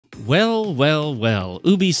Well, well, well,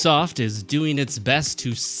 Ubisoft is doing its best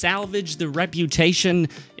to salvage the reputation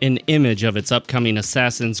and image of its upcoming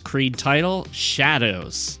Assassin's Creed title,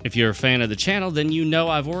 Shadows. If you're a fan of the channel, then you know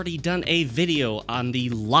I've already done a video on the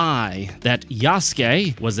lie that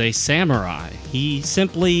Yasuke was a samurai. He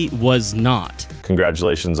simply was not.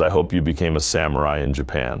 Congratulations, I hope you became a samurai in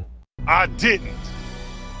Japan. I didn't.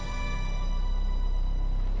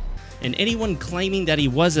 And anyone claiming that he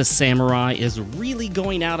was a samurai is really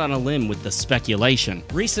going out on a limb with the speculation.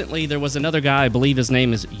 Recently, there was another guy, I believe his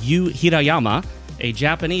name is Yu Hirayama, a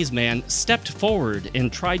Japanese man, stepped forward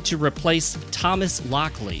and tried to replace Thomas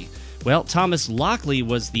Lockley. Well, Thomas Lockley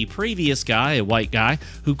was the previous guy, a white guy,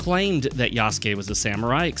 who claimed that Yasuke was a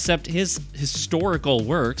samurai, except his historical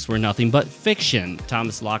works were nothing but fiction.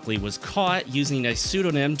 Thomas Lockley was caught using a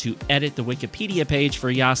pseudonym to edit the Wikipedia page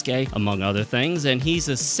for Yasuke, among other things, and he's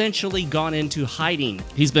essentially gone into hiding.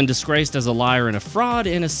 He's been disgraced as a liar and a fraud,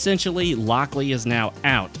 and essentially Lockley is now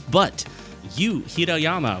out. But Yu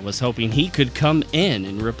Hirayama was hoping he could come in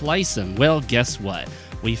and replace him. Well, guess what?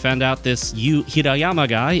 We found out this Yu Hirayama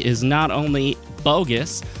guy is not only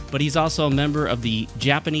bogus, but he's also a member of the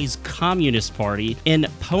Japanese Communist Party in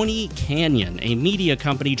Pony Canyon, a media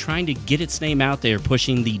company trying to get its name out there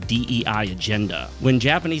pushing the DEI agenda. When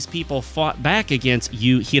Japanese people fought back against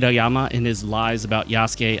Yu Hirayama and his lies about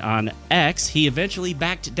Yasuke on X, he eventually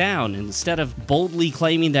backed down. Instead of boldly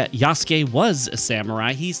claiming that Yasuke was a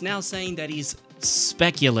samurai, he's now saying that he's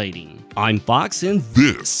speculating. I'm Fox, and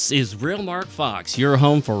this is RealMarcFoxx, your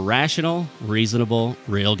home for rational, reasonable,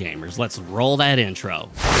 real gamers. Let's roll that intro.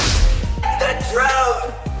 The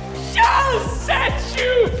truth shall set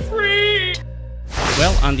you free!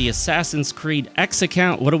 Well, on the Assassin's Creed X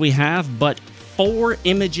account, what do we have but 4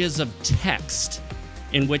 images of text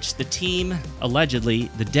in which the team, allegedly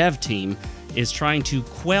the dev team, is trying to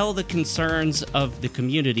quell the concerns of the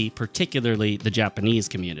community, particularly the Japanese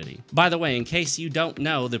community. By the way, in case you don't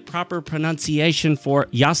know, the proper pronunciation for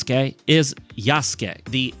Yasuke is Yasuke.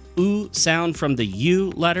 The U sound from the U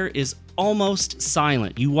letter is almost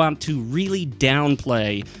silent. You want to really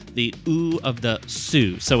downplay the U of the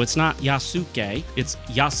Su. So it's not Yasuke, it's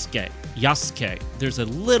Yasuke. Yasuke. There's a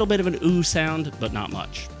little bit of an ooh sound, but not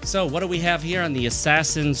much. So what do we have here on the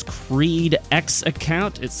Assassin's Creed X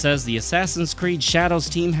account? It says the Assassin's Creed Shadows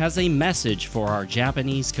team has a message for our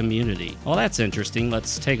Japanese community. Well, that's interesting.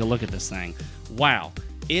 Let's take a look at this thing. Wow.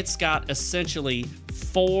 It's got essentially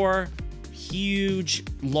 4 huge,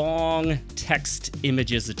 long text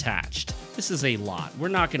images attached. This is a lot. We're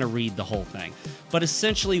not going to read the whole thing. But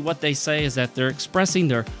essentially what they say is that they're expressing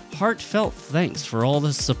their heartfelt thanks for all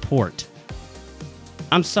the support.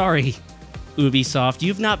 I'm sorry, Ubisoft,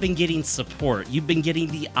 you've not been getting support. You've been getting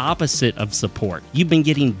the opposite of support. You've been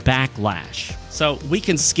getting backlash. So we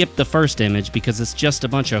can skip the first image because it's just a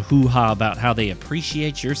bunch of hoo-ha about how they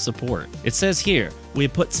appreciate your support. It says here, we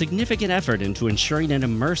have put significant effort into ensuring an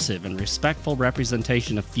immersive and respectful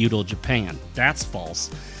representation of feudal Japan. That's false.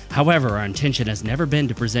 However, our intention has never been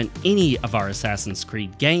to present any of our Assassin's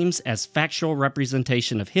Creed games as factual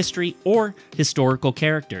representation of history or historical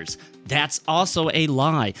characters. That's also a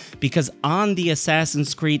lie, because on the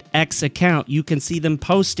Assassin's Creed X account, you can see them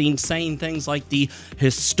posting saying things like the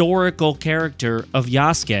historical character of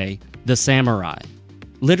Yasuke, the samurai.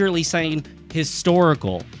 Literally saying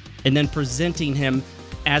historical, and then presenting him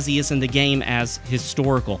as he is in the game as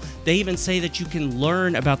historical. They even say that you can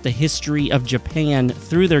learn about the history of Japan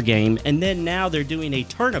through their game, and then now they're doing a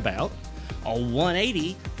turnabout, a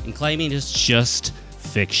 180, and claiming it's just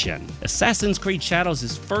fiction. Assassin's Creed Shadows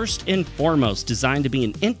is first and foremost designed to be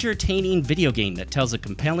an entertaining video game that tells a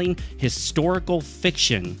compelling historical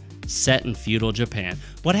fiction set in feudal Japan.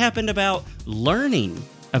 What happened about learning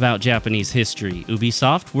about Japanese history,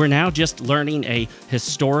 Ubisoft? We're now just learning a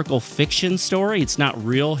historical fiction story. It's not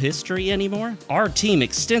real history anymore. Our team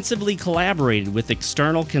extensively collaborated with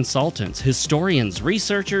external consultants, historians,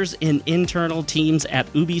 researchers, and internal teams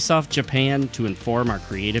at Ubisoft Japan to inform our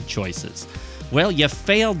creative choices. Well, you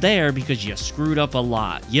failed there because you screwed up a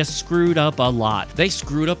lot. You screwed up a lot. They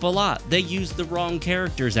screwed up a lot. They used the wrong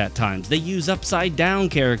characters at times. They use upside down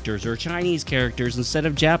characters or Chinese characters instead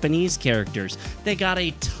of Japanese characters. They got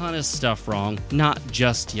a ton of stuff wrong, not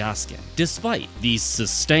just Yasuke. Despite these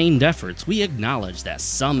sustained efforts, we acknowledge that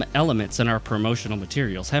some elements in our promotional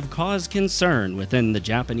materials have caused concern within the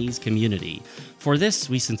Japanese community. For this,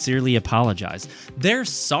 we sincerely apologize. They're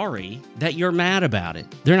sorry that you're mad about it.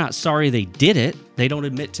 They're not sorry they did it. They don't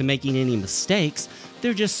admit to making any mistakes.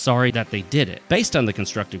 They're just sorry that they did it. Based on the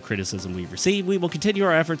constructive criticism we've received, we will continue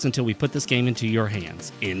our efforts until we put this game into your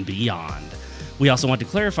hands and beyond. We also want to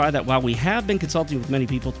clarify that while we have been consulting with many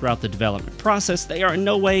people throughout the development process, they are in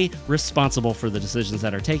no way responsible for the decisions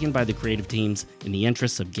that are taken by the creative teams in the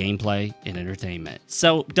interests of gameplay and entertainment.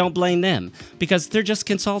 So don't blame them, because they're just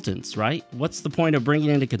consultants, right? What's the point of bringing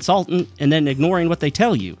in a consultant and then ignoring what they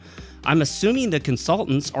tell you? I'm assuming the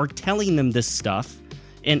consultants are telling them this stuff.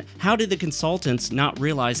 And how did the consultants not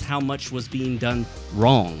realize how much was being done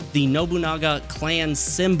wrong? The Nobunaga clan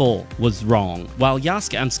symbol was wrong. While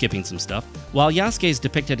Yasuke, I'm skipping some stuff. While Yasuke is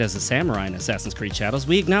depicted as a samurai in Assassin's Creed Shadows,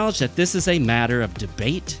 we acknowledge that this is a matter of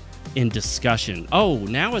debate and discussion. Oh,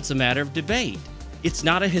 now it's a matter of debate. It's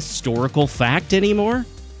not a historical fact anymore.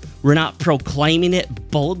 We're not proclaiming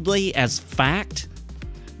it boldly as fact,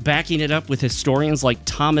 backing it up with historians like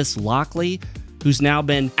Thomas Lockley, who's now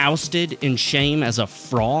been ousted in shame as a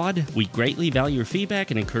fraud. We greatly value your feedback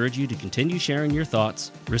and encourage you to continue sharing your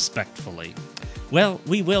thoughts respectfully. Well,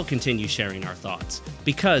 we will continue sharing our thoughts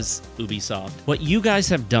because, Ubisoft, what you guys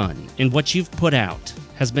have done and what you've put out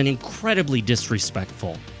has been incredibly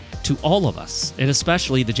disrespectful to all of us, and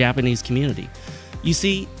especially the Japanese community. You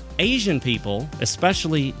see, Asian people,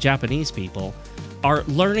 especially Japanese people, are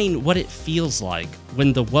learning what it feels like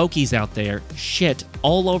when the wokies out there shit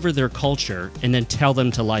all over their culture and then tell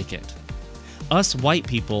them to like it. Us white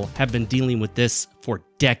people have been dealing with this for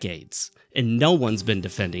decades, and no one's been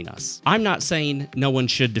defending us. I'm not saying no one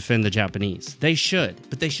should defend the Japanese. They should,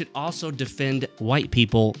 but they should also defend white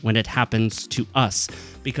people when it happens to us,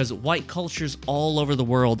 because white cultures all over the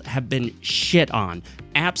world have been shit on,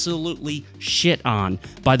 absolutely shit on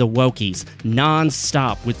by the wokies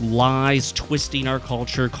non-stop with lies, twisting our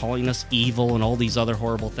culture, calling us evil and all these other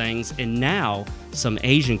horrible things. And now some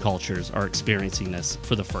Asian cultures are experiencing this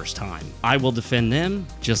for the first time. I will defend them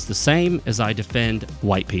just the same as I defend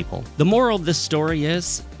white people. The moral of this story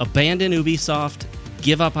is abandon Ubisoft,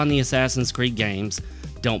 give up on the Assassin's Creed games,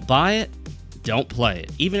 don't buy it, don't play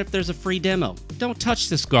it. Even if there's a free demo, don't touch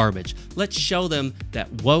this garbage. Let's show them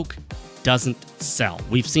that woke doesn't sell.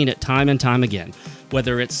 We've seen it time and time again.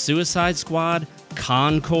 Whether it's Suicide Squad,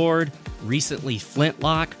 Concord, recently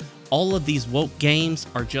Flintlock, all of these woke games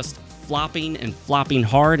are just flopping and flopping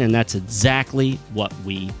hard, and that's exactly what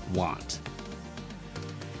we want.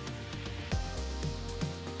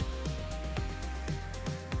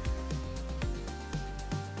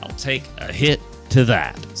 I'll take a hit to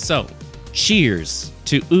that. So, cheers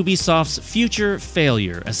to Ubisoft's future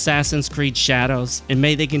failure, Assassin's Creed Shadows, and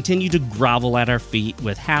may they continue to grovel at our feet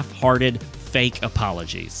with half-hearted, fake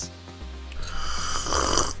apologies.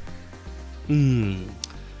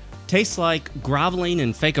 Tastes like groveling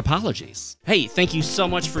and fake apologies. Hey, thank you so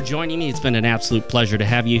much for joining me. It's been an absolute pleasure to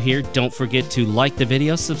have you here. Don't forget to like the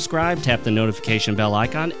video, subscribe, tap the notification bell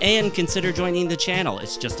icon, and consider joining the channel.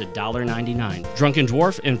 It's just $1.99. Drunken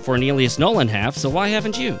Dwarf and Cornelius Nolan have, so why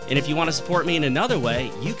haven't you? And if you want to support me in another way,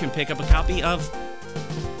 you can pick up a copy of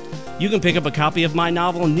my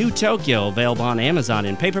novel, New Tokyo, available on Amazon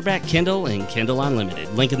in paperback, Kindle, and Kindle Unlimited.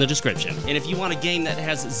 Link in the description. And if you want a game that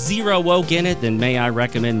has zero woke in it, then may I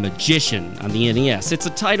recommend Magician on the NES. It's a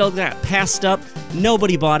title that passed up.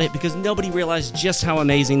 Nobody bought it because nobody realized just how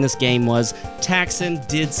amazing this game was. Taxon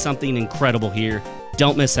did something incredible here.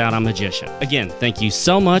 Don't miss out on Magician. Again, thank you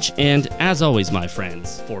so much, and as always, my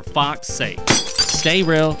friends, for Fox's sake, stay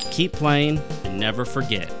real, keep playing, and never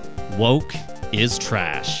forget, woke is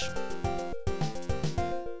trash.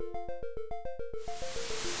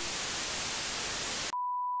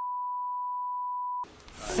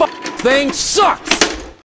 Thing sucks!